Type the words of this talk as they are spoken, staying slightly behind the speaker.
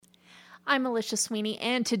I'm Alicia Sweeney,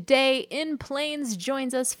 and today In Plains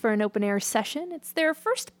joins us for an open air session. It's their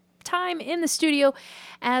first time in the studio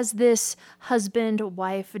as this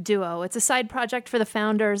husband-wife duo. It's a side project for the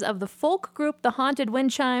founders of the folk group The Haunted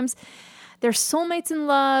Wind Chimes. They're soulmates in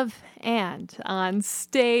love, and on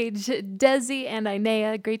stage, Desi and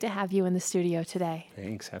Ainea. Great to have you in the studio today.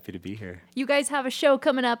 Thanks. Happy to be here. You guys have a show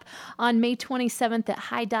coming up on May 27th at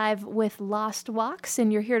High Dive with Lost Walks,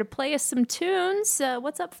 and you're here to play us some tunes.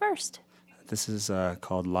 What's up first? This is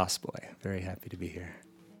called Lost Boy. Very happy to be here.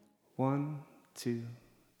 1, 2,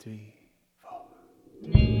 3, 4.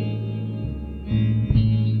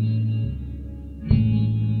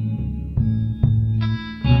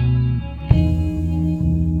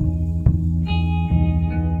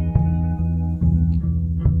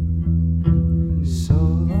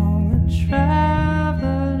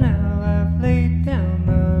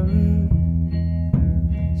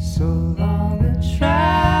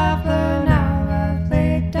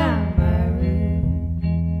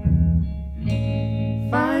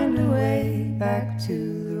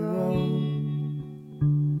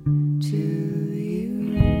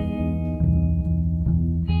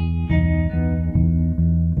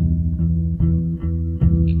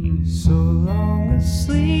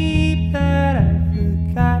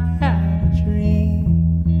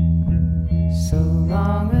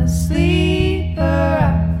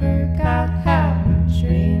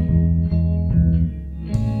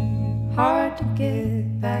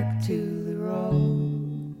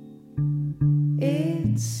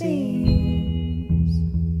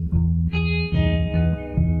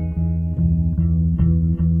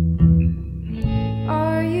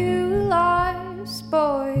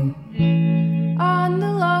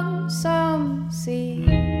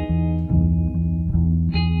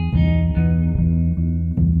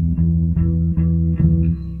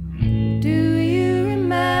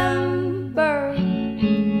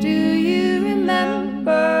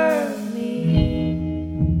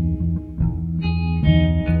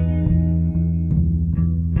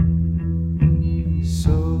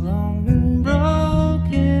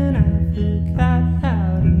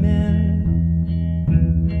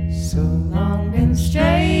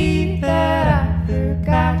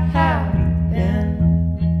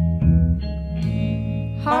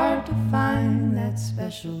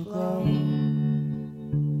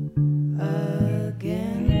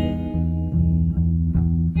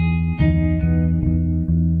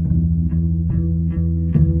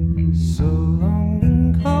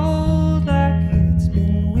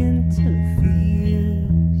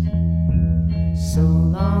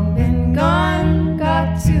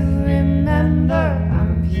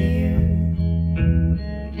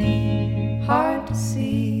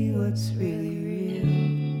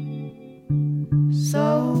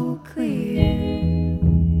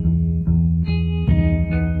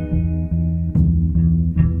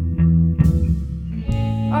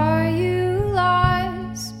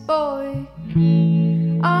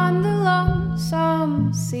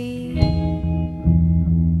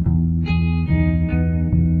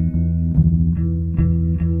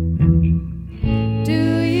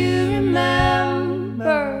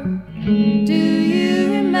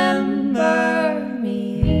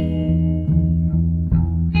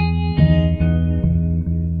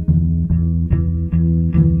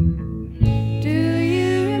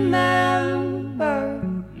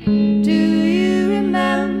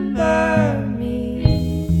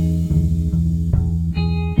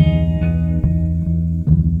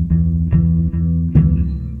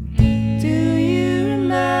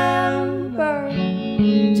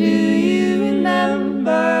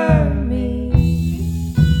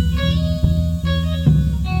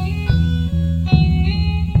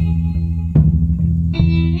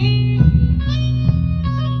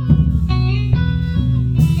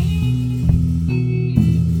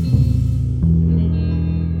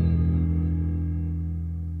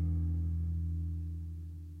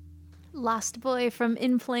 Lost Boy from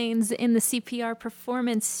In Plains in the CPR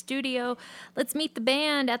Performance Studio. Let's meet the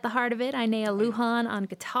band. At the heart of it, Ainea Lujan on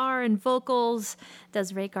guitar and vocals,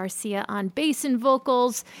 Desiree Garcia on bass and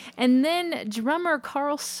vocals, and then drummer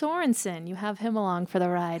Carl Sorensen. You have him along for the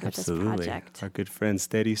ride with this project. Our good friend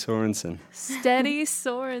Steady Sorensen. Steady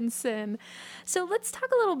Sorensen. So let's talk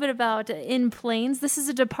a little bit about In Plains. This is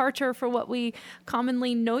a departure for what we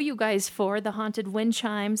commonly know you guys for, the Haunted Wind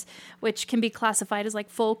Chimes, which can be classified as like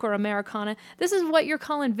folk or Americana This is what you're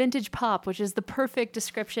calling vintage pop, which is the perfect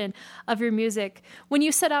description of your music. When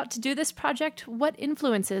you set out to do this project, what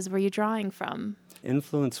influences were you drawing from?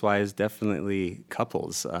 Influence-wise, definitely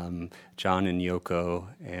couples. John and Yoko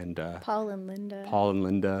and Paul and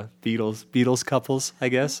Linda. Beatles couples, I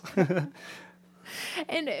guess.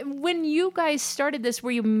 And when you guys started this,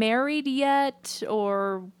 were you married yet,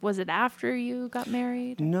 or was it after you got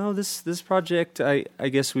married? No, this project, I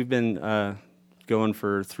guess we've been going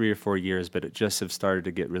for 3 or 4 years, but it just have started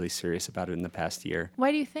to get really serious about it in the past year.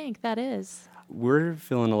 Why do you think that is? We're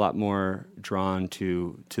feeling a lot more drawn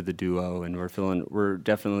to the duo, and we're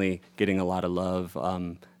definitely getting a lot of love.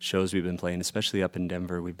 Shows we've been playing, especially up in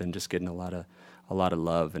Denver, we've been just getting a lot of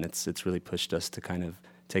love, and it's really pushed us to kind of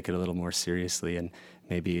take it a little more seriously and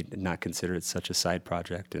maybe not consider it such a side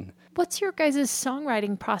project. And what's your guys'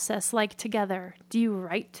 songwriting process like together? Do you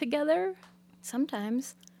write together?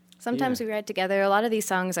 Sometimes Yeah. we write together. A lot of these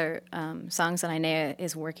songs are songs that Inea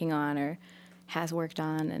is working on or has worked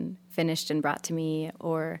on and finished and brought to me,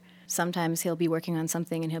 or sometimes he'll be working on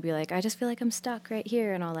something and he'll be like, I just feel like I'm stuck right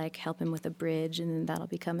here, and I'll like help him with a bridge, and then that'll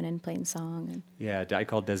become an In Plain song. And yeah, I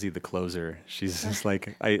call Desi the closer. She's just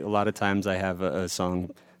like, a lot of times I have a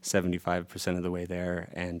song 75% of the way there,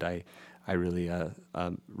 and I really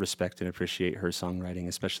respect and appreciate her songwriting,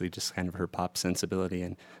 especially just kind of her pop sensibility.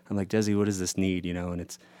 And I'm like, Desi, what does this need? And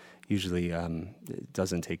it's usually it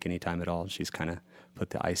doesn't take any time at all. She's kind of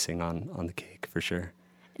put the icing on the cake for sure.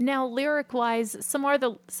 Now, lyric-wise, some of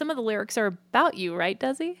the lyrics are about you, right,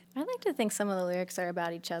 Desi? I like to think some of the lyrics are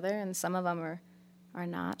about each other, and some of them are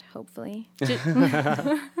not, hopefully.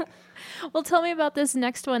 Well, tell me about this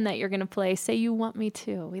next one that you're going to play, Say You Want Me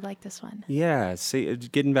To. We like this one. Yeah,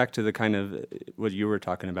 getting back to the kind of what you were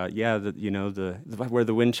talking about. Yeah, where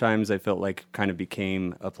the wind chimes, I felt like kind of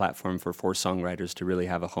became a platform for songwriters to really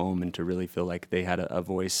have a home and to really feel like they had a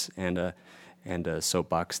voice and a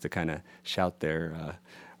soapbox to kind of shout their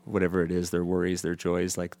whatever it is, their worries, their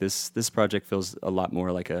joys. Like this project feels a lot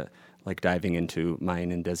more like diving into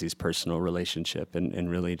mine and Desi's personal relationship and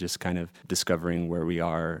really just kind of discovering where we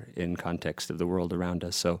are in context of the world around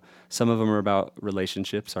us. So some of them are about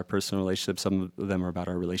relationships, our personal relationships. Some of them are about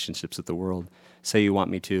our relationships with the world. Say You Want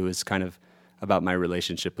Me To is kind of about my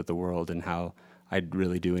relationship with the world and how I'd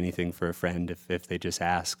really do anything for a friend if they just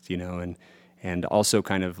asked, and also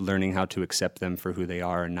kind of learning how to accept them for who they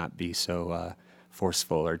are and not be so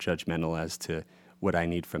forceful or judgmental as to what I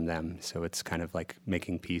need from them. So it's kind of like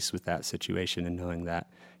making peace with that situation and knowing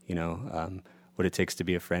that, what it takes to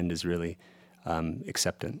be a friend is really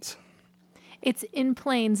acceptance. It's In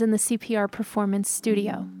Plains in the CPR Performance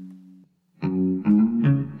Studio.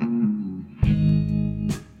 Didn't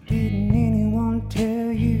anyone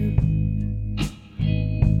tell you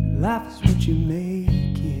life is what you make it?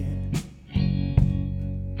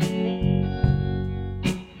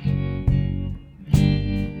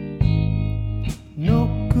 No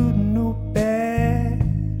good, no bad,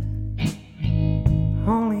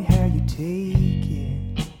 only how you take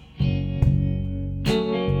it.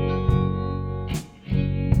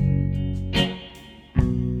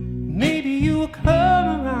 Maybe you will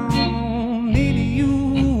come around, maybe you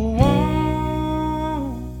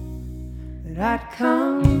won't, but I'd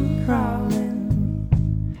come crawling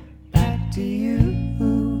back to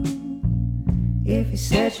you if you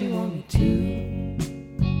said you want me to.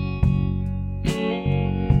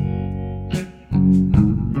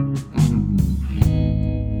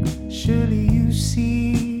 Surely you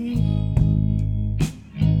see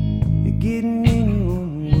you're getting in your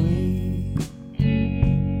own way.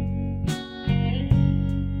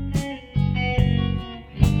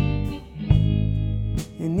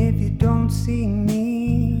 And if you don't see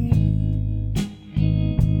me,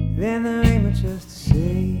 then there ain't much else to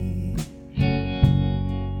say.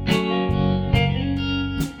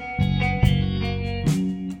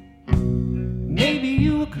 Maybe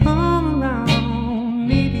you will come around,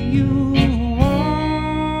 maybe you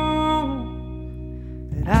won't,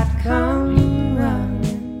 but I'd come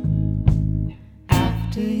running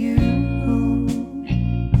after you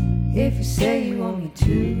if you say you want me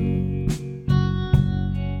to.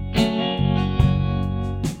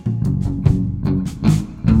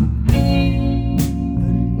 The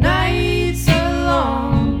nights are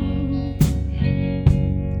long,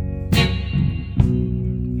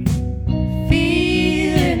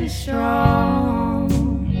 feeling strong.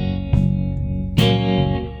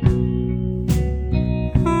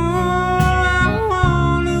 Oh, I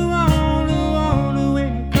wanna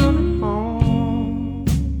when you're coming home.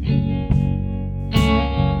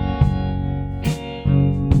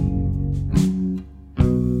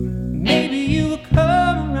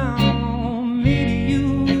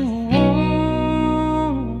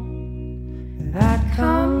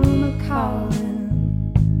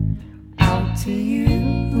 to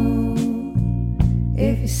you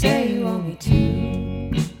if you say you want me to.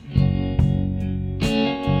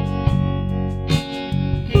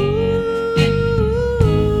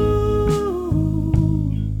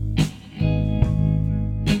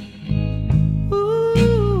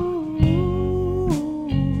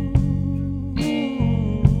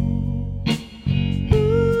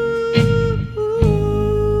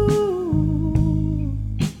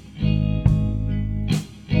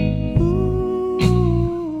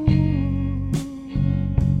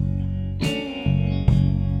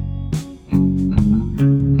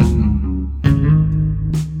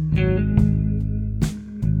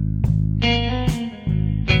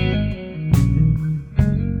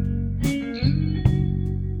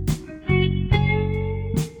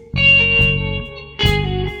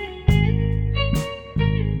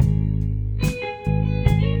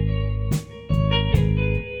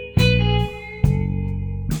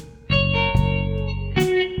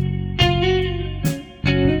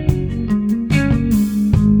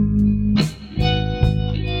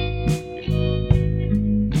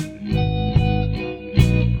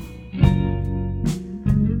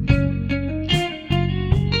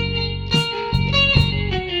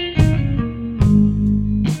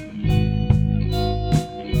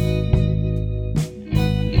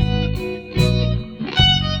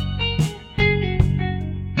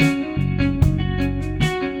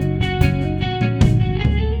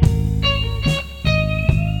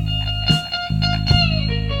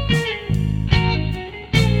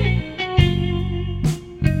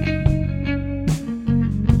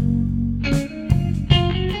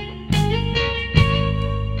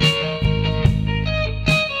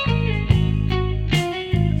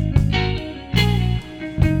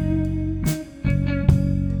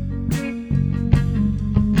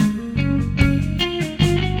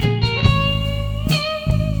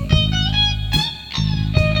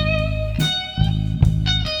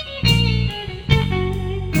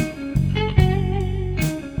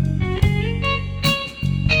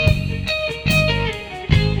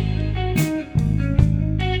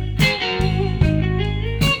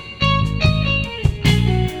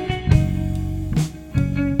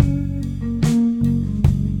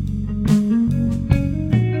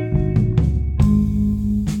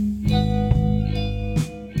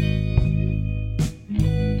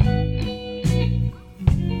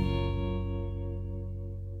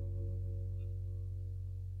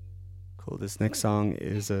 Cool. This next song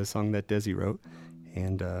is a song that Desi wrote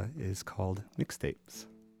and is called Mixtapes.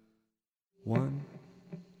 1,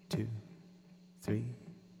 2, 3,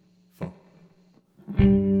 4.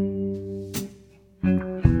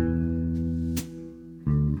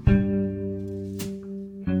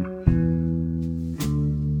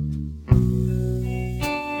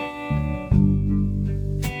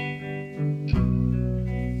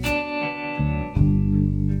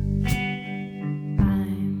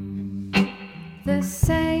 The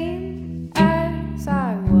same as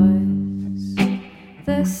I was,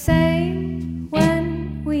 the same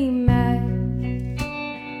when we met.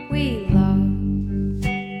 We loved,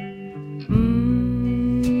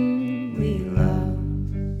 we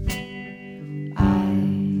loved.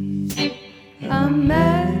 A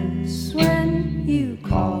mess when you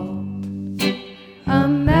called, a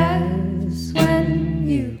mess when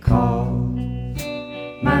you called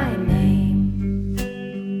my name.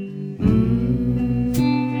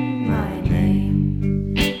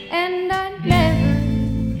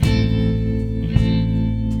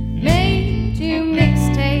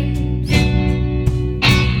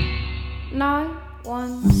 Not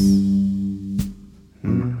once.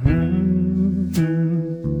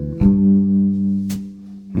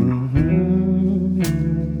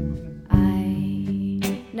 I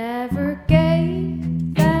never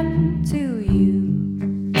gave them to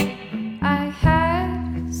you. I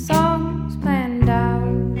had songs planned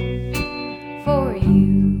out for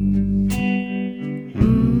you,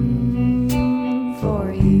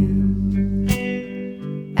 for you.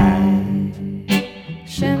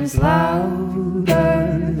 Actions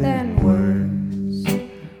louder than words.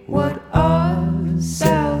 What a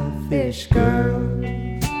selfish girl.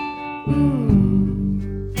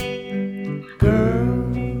 Ooh,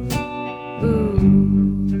 girl. Ooh.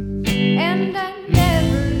 And I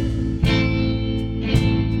never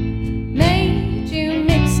made you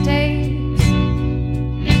mixtapes.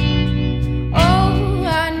 Oh,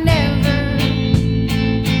 I never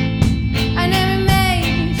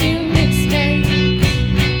made you mixtapes.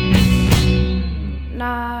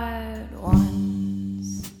 Not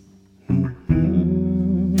once.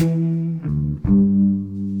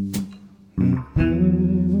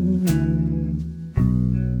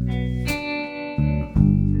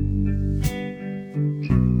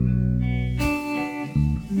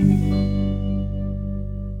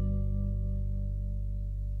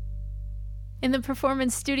 in the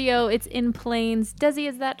performance studio. It's in Plains. Desi,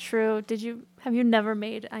 is that true? Have you never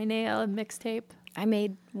made Ainea a mixtape? I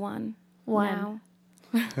made one. Now.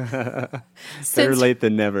 Better late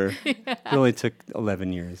than never. It only took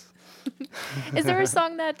 11 years. Is there a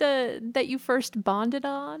song that you first bonded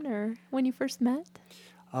on, or when you first met?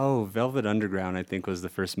 Oh, Velvet Underground, I think, was the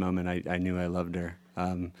first moment I knew I loved her.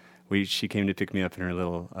 She came to pick me up in her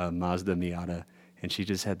little Mazda Miata, and she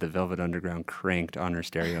just had the Velvet Underground cranked on her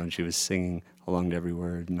stereo, and she was singing along to every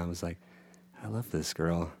word, and I was like, I love this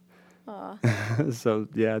girl. So,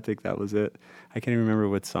 yeah, I think that was it. I can't even remember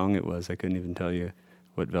what song it was. I couldn't even tell you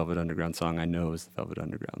what Velvet Underground song. I know it was the Velvet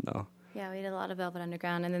Underground, though. Yeah, we did a lot of Velvet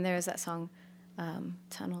Underground, and then there was that song,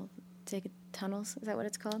 Dig Tunnels, is that what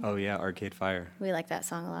it's called? Oh, yeah, Arcade Fire. We like that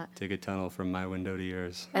song a lot. Dig a tunnel from my window to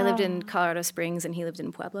yours. I lived in Colorado Springs, and he lived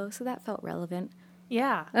in Pueblo, so that felt relevant.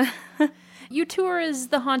 Yeah. You tour as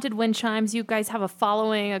the Haunted Wind Chimes. You guys have a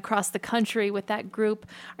following across the country with that group.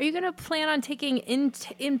 Are you going to plan on taking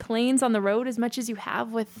In Plains on the road as much as you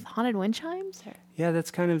have with Haunted Wind Chimes? Yeah, that's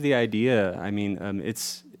kind of the idea. I mean,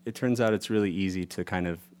 it turns out it's really easy to kind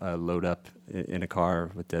of load up in a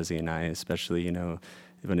car with Desi and I, especially,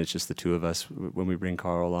 when it's just the two of us. When we bring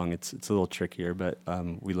Carl along, it's a little trickier, but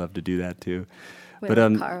we love to do that too. We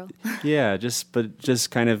love Carl. Yeah, just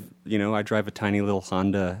kind of, I drive a tiny little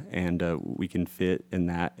Honda, and we can fit in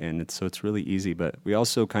that, and it's really easy. But we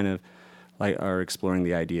also kind of are exploring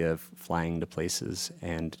the idea of flying to places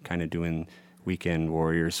and kind of doing weekend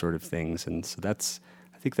warrior sort of things, and so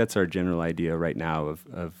I think that's our general idea right now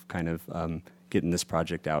of kind of getting this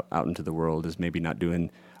project out into the world, is maybe not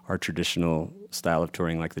doing our traditional style of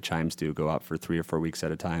touring like the Chimes do, go out for 3 or 4 weeks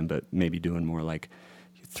at a time, but maybe doing more like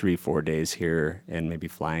 3-4 days here and maybe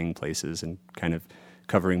flying places and kind of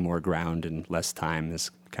covering more ground in less time is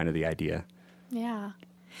kind of the idea. Yeah.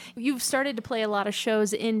 You've started to play a lot of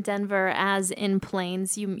shows in Denver as In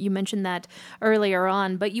Plains. You mentioned that earlier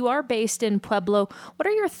on, but you are based in Pueblo. What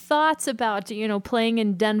are your thoughts about, playing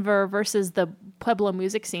in Denver versus the Pueblo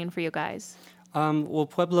music scene for you guys? Well,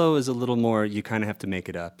 Pueblo is a little more, you kind of have to make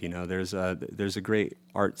it up. There's a great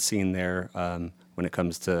art scene there when it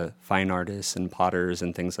comes to fine artists and potters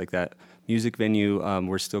and things like that. Music venue,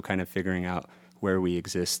 we're still kind of figuring out where we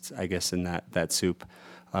exist, I guess, in that soup.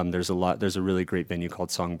 There's a really great venue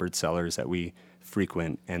called Songbird Cellars that we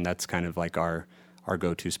frequent, and that's kind of like our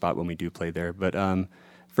go-to spot when we do play there. But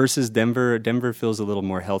versus Denver feels a little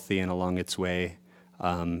more healthy and along its way.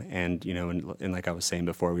 And like I was saying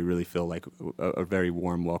before, we really feel like a very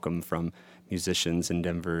warm welcome from musicians in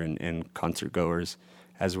Denver and concert goers.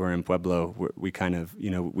 As we're in Pueblo, we kind of,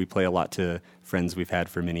 we play a lot to friends we've had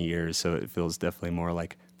for many years, so it feels definitely more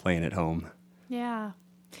like playing at home. Yeah.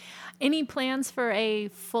 Any plans for a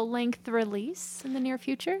full-length release in the near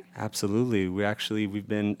future? Absolutely. We've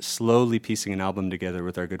been slowly piecing an album together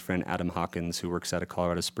with our good friend Adam Hawkins, who works out of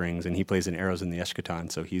Colorado Springs, and he plays in Arrows in the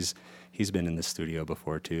Eshkatan, so he's been in the studio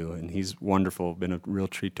before too, and he's wonderful, been a real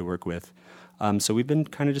treat to work with. So we've been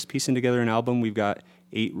kind of just piecing together an album. We've got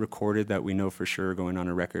 8 recorded that we know for sure going on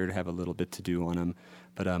a record, have a little bit to do on them,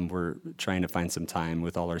 but we're trying to find some time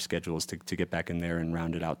with all our schedules to get back in there and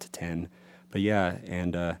round it out to 10. But yeah,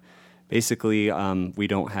 and basically, we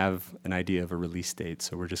don't have an idea of a release date,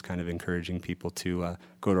 so we're just kind of encouraging people to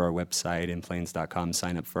go to our website, inplains.com,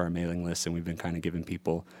 sign up for our mailing list, and we've been kind of giving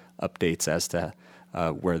people updates as to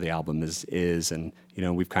where the album is, and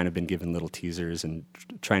we've kind of been given little teasers and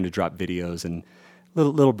trying to drop videos and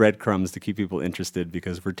little breadcrumbs to keep people interested,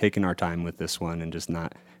 because we're taking our time with this one and just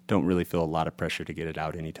don't really feel a lot of pressure to get it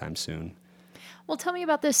out anytime soon. Well, tell me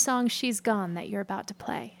about this song, She's Gone, that you're about to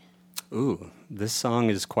play. Ooh, this song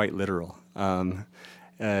is quite literal.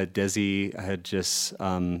 Desi had just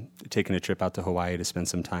taken a trip out to Hawaii to spend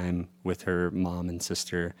some time with her mom and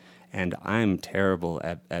sister, and I'm terrible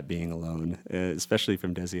at being alone, especially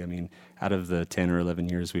from Desi. I mean, out of the 10 or 11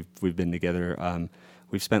 years we've been together,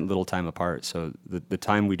 we've spent little time apart, so the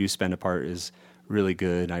time we do spend apart is really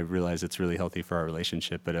good. I realize it's really healthy for our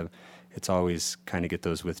relationship, but it's always kind of get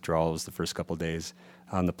those withdrawals the first couple days.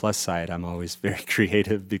 On the plus side, I'm always very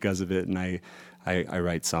creative because of it, and I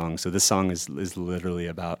write songs. So this song is literally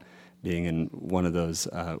about being in one of those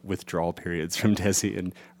withdrawal periods from Desi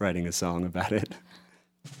and writing a song about it.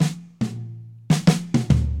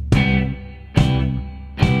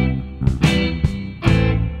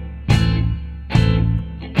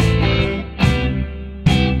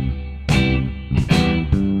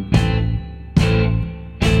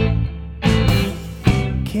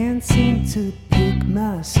 Can't seem to pick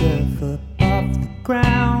myself up off the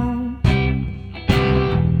ground.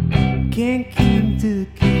 Can't seem to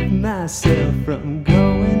keep myself from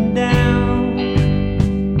going down.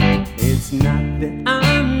 It's not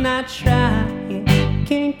not trying,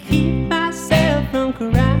 can't keep myself from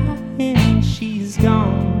crying. She's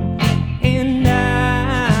gone, and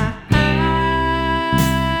I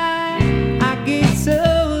get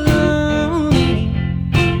so lonely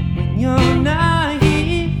when you're not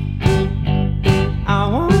here. I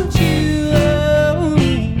want you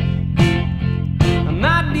only,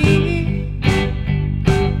 my dear.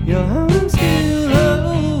 Your arms still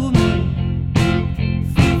hold me,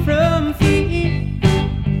 free from fear.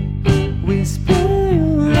 Whisper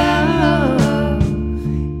love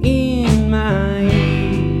in my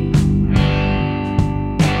ear.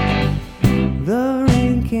 The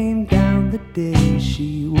rain came down the day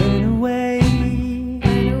she went away.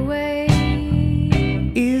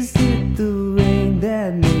 Is it the rain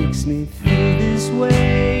that makes me feel this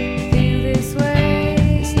way? It's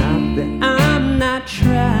not that I'm not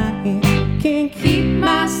trying, can't keep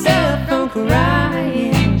myself from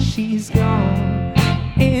crying. She's gone,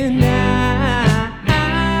 and I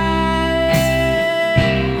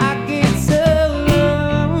get so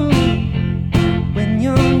lonely when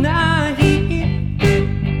you're not here.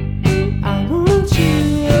 I want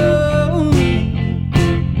you only,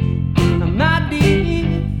 my dear.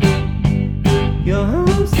 Your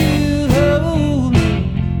arms still hold me,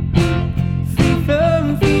 free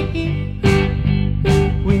from fear.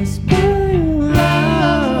 Whisper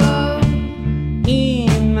love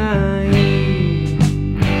in my ear.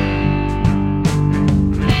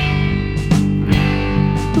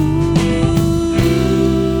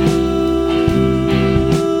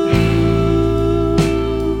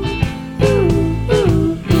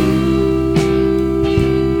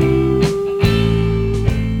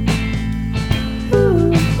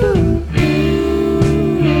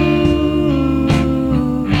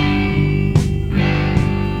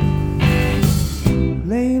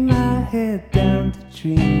 Lay my head down to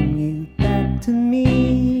dream you back to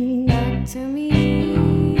me.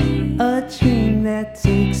 A dream that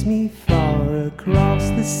takes me far across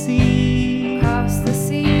the sea.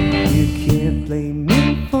 You can't blame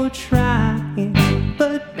me for trying,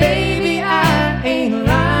 but baby, I ain't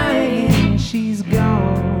lying. She's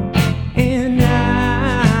gone, and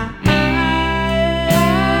I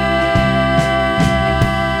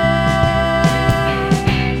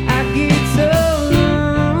get so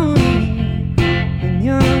lonely when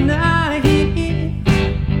you're not here.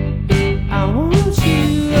 I want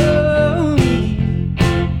you only,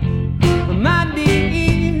 my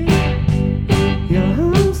dear.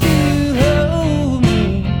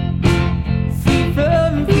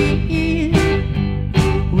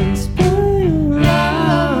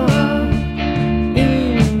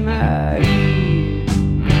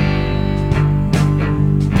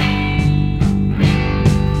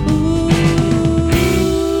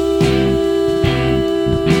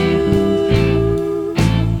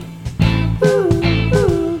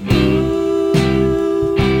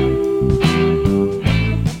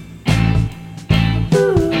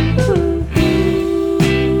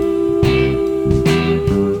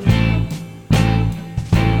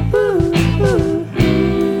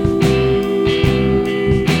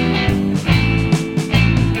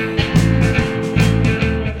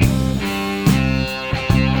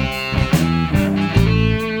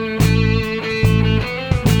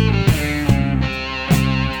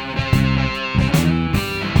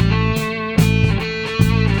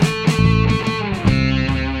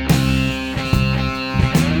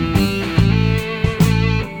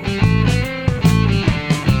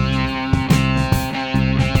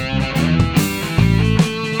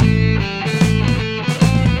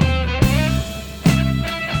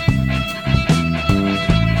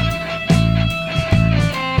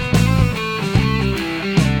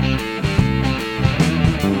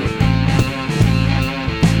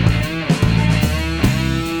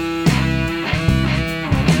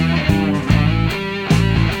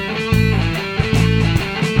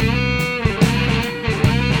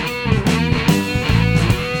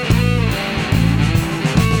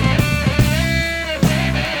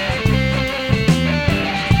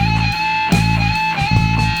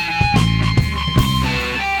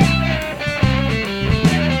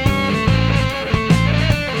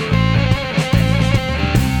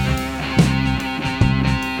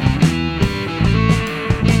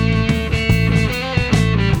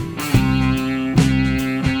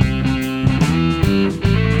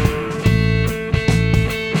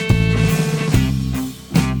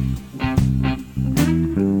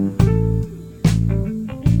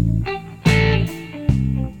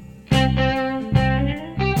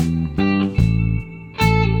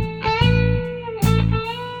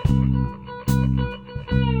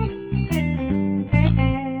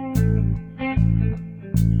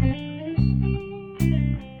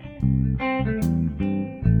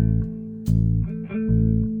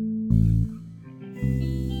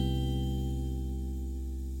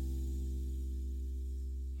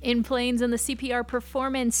 In Plains in the CPR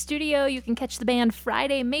Performance Studio. You can catch the band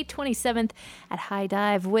Friday, May 27th at High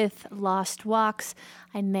Dive with Lost Walks.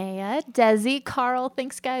 Inea, Desi, Carl,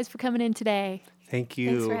 thanks guys for coming in today. Thank you.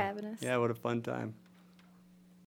 Thanks for having us. Yeah, what a fun time.